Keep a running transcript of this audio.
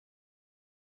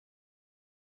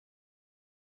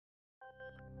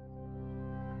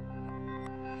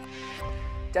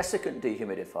Desiccant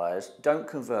dehumidifiers don't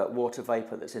convert water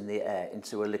vapour that's in the air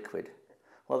into a liquid.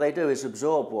 What they do is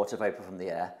absorb water vapour from the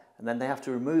air, and then they have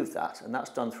to remove that, and that's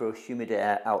done through a humid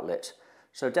air outlet.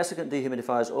 So desiccant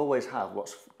dehumidifiers always have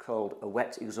what's called a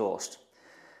wet exhaust.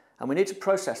 And we need to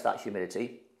process that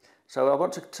humidity. So I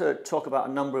want to talk about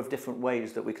a number of different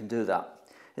ways that we can do that.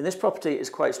 In this property, it's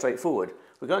quite straightforward.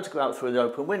 We're going to go out through the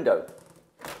open window.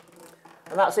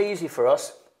 And that's easy for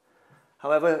us.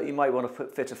 However, you might want to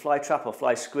fit a fly trap or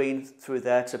fly screen through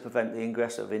there to prevent the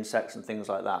ingress of insects and things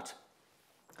like that.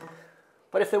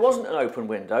 But if there wasn't an open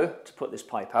window to put this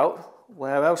pipe out,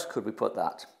 where else could we put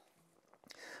that?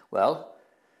 Well,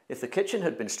 if the kitchen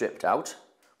had been stripped out,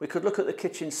 we could look at the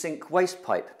kitchen sink waste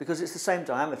pipe because it's the same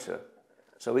diameter.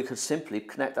 So we could simply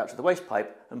connect that to the waste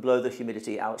pipe and blow the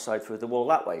humidity outside through the wall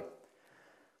that way.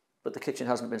 But the kitchen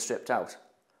hasn't been stripped out.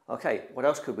 Okay, what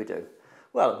else could we do?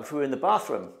 Well, if we were in the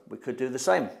bathroom, we could do the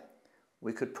same.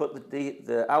 We could put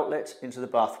the outlet into the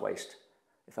bath waste,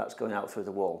 if that's going out through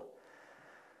the wall.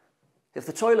 If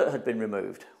the toilet had been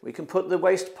removed, we can put the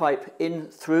waste pipe in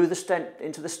through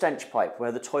into the stench pipe,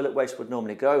 where the toilet waste would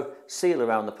normally go, seal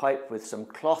around the pipe with some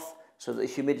cloth, so that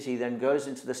the humidity then goes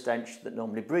into the stench that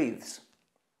normally breathes.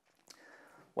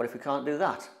 What if we can't do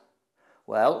that?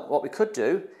 Well, what we could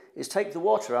do is take the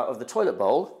water out of the toilet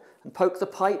bowl and poke the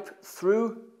pipe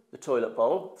through the toilet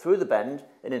bowl, through the bend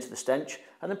and into the stench,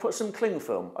 and then put some cling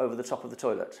film over the top of the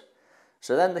toilet.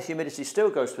 So then the humidity still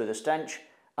goes through the stench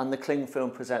and the cling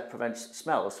film prevents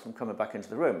smells from coming back into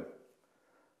the room.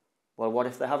 Well, what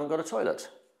if they haven't got a toilet?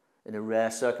 In a rare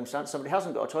circumstance, somebody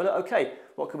hasn't got a toilet. Okay,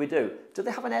 what can we do? Do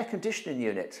they have an air conditioning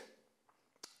unit?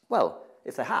 Well,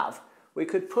 if they have, we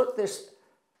could put this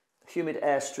humid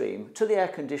air stream to the air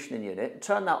conditioning unit,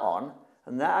 turn that on,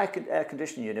 and that air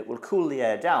conditioning unit will cool the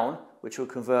air down, which will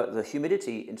convert the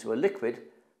humidity into a liquid,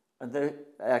 and the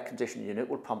air conditioning unit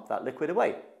will pump that liquid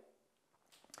away.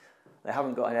 They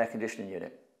haven't got an air conditioning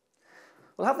unit.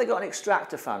 Well, have they got an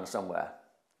extractor fan somewhere?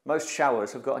 Most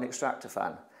showers have got an extractor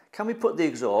fan. Can we put the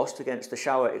exhaust against the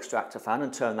shower extractor fan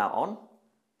and turn that on?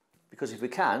 Because if we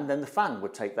can, then the fan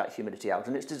would take that humidity out,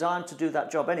 and it's designed to do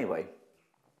that job anyway.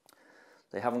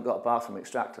 They haven't got a bathroom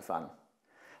extractor fan.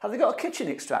 Have they got a kitchen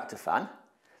extractor fan?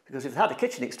 Because if they had a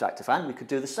kitchen extractor fan, we could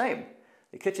do the same.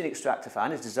 The kitchen extractor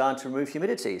fan is designed to remove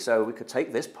humidity, so we could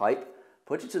take this pipe,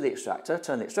 put it to the extractor,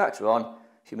 turn the extractor on,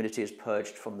 humidity is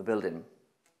purged from the building.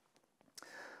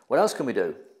 What else can we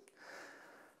do?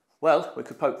 Well, we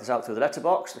could poke this out through the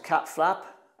letterbox, the cap flap,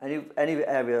 any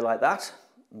area like that,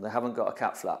 and they haven't got a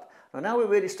cap flap. Now we're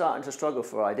really starting to struggle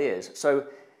for ideas. So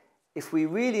if we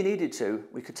really needed to,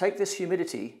 we could take this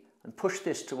humidity and push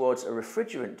this towards a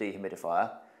refrigerant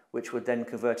dehumidifier, which would then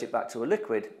convert it back to a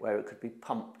liquid where it could be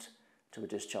pumped to a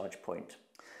discharge point.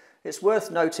 It's worth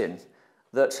noting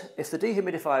that if the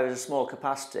dehumidifier is a small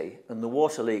capacity and the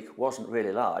water leak wasn't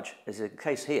really large, as is the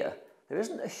case here, there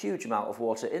isn't a huge amount of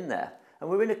water in there. And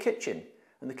we're in a kitchen,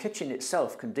 and the kitchen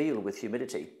itself can deal with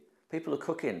humidity. People are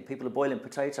cooking, people are boiling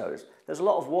potatoes. There's a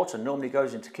lot of water normally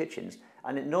goes into kitchens,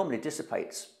 and it normally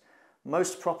dissipates.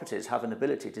 Most properties have an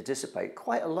ability to dissipate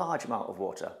quite a large amount of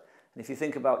water. And if you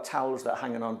think about towels that are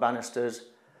hanging on banisters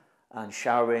and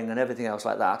showering and everything else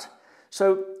like that.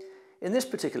 So in this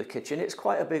particular kitchen, it's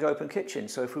quite a big open kitchen.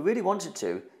 So if we really wanted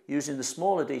to, using the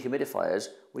smaller dehumidifiers,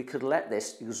 we could let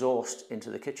this exhaust into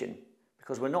the kitchen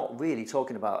because we're not really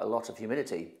talking about a lot of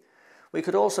humidity. We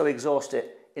could also exhaust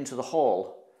it into the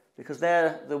hall because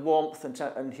there the warmth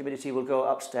and humidity will go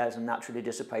upstairs and naturally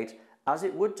dissipate as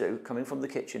it would do coming from the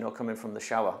kitchen or coming from the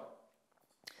shower.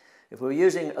 If we were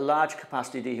using a large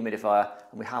capacity dehumidifier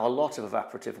and we have a lot of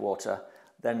evaporative water,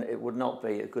 then it would not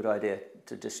be a good idea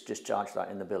to discharge that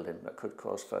in the building. That could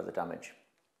cause further damage.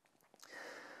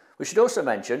 We should also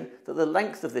mention that the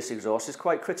length of this exhaust is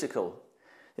quite critical.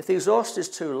 If the exhaust is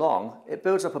too long, it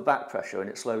builds up a back pressure and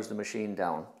it slows the machine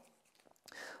down.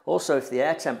 Also, if the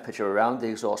air temperature around the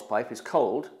exhaust pipe is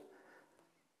cold,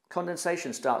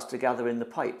 condensation starts to gather in the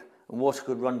pipe and water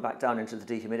could run back down into the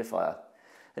dehumidifier.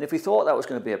 And if we thought that was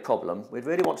going to be a problem, we'd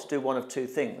really want to do one of two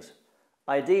things.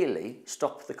 Ideally,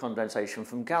 stop the condensation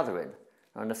from gathering.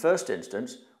 Now, in the first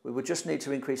instance, we would just need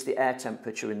to increase the air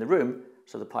temperature in the room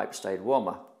so the pipe stayed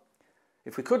warmer.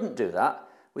 If we couldn't do that,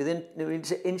 we then need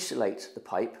to insulate the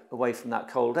pipe away from that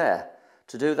cold air.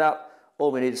 To do that,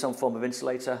 all we need is some form of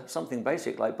insulator. Something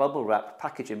basic like bubble wrap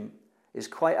packaging is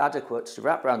quite adequate to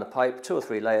wrap around the pipe, 2 or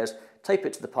 3 layers, tape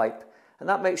it to the pipe, and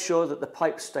that makes sure that the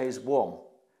pipe stays warm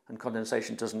and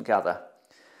condensation doesn't gather.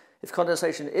 If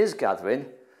condensation is gathering,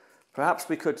 perhaps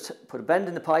we could put a bend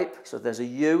in the pipe so there's a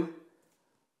U,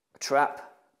 a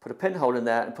trap, put a pinhole in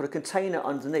there and put a container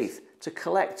underneath to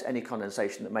collect any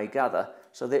condensation that may gather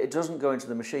so that it doesn't go into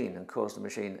the machine and cause the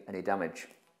machine any damage.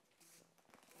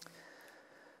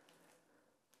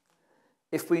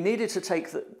 If we needed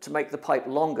to make the pipe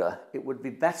longer, it would be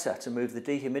better to move the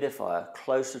dehumidifier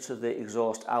closer to the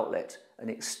exhaust outlet and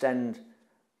extend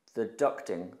the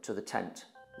ducting to the tent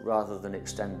rather than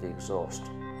extend the exhaust.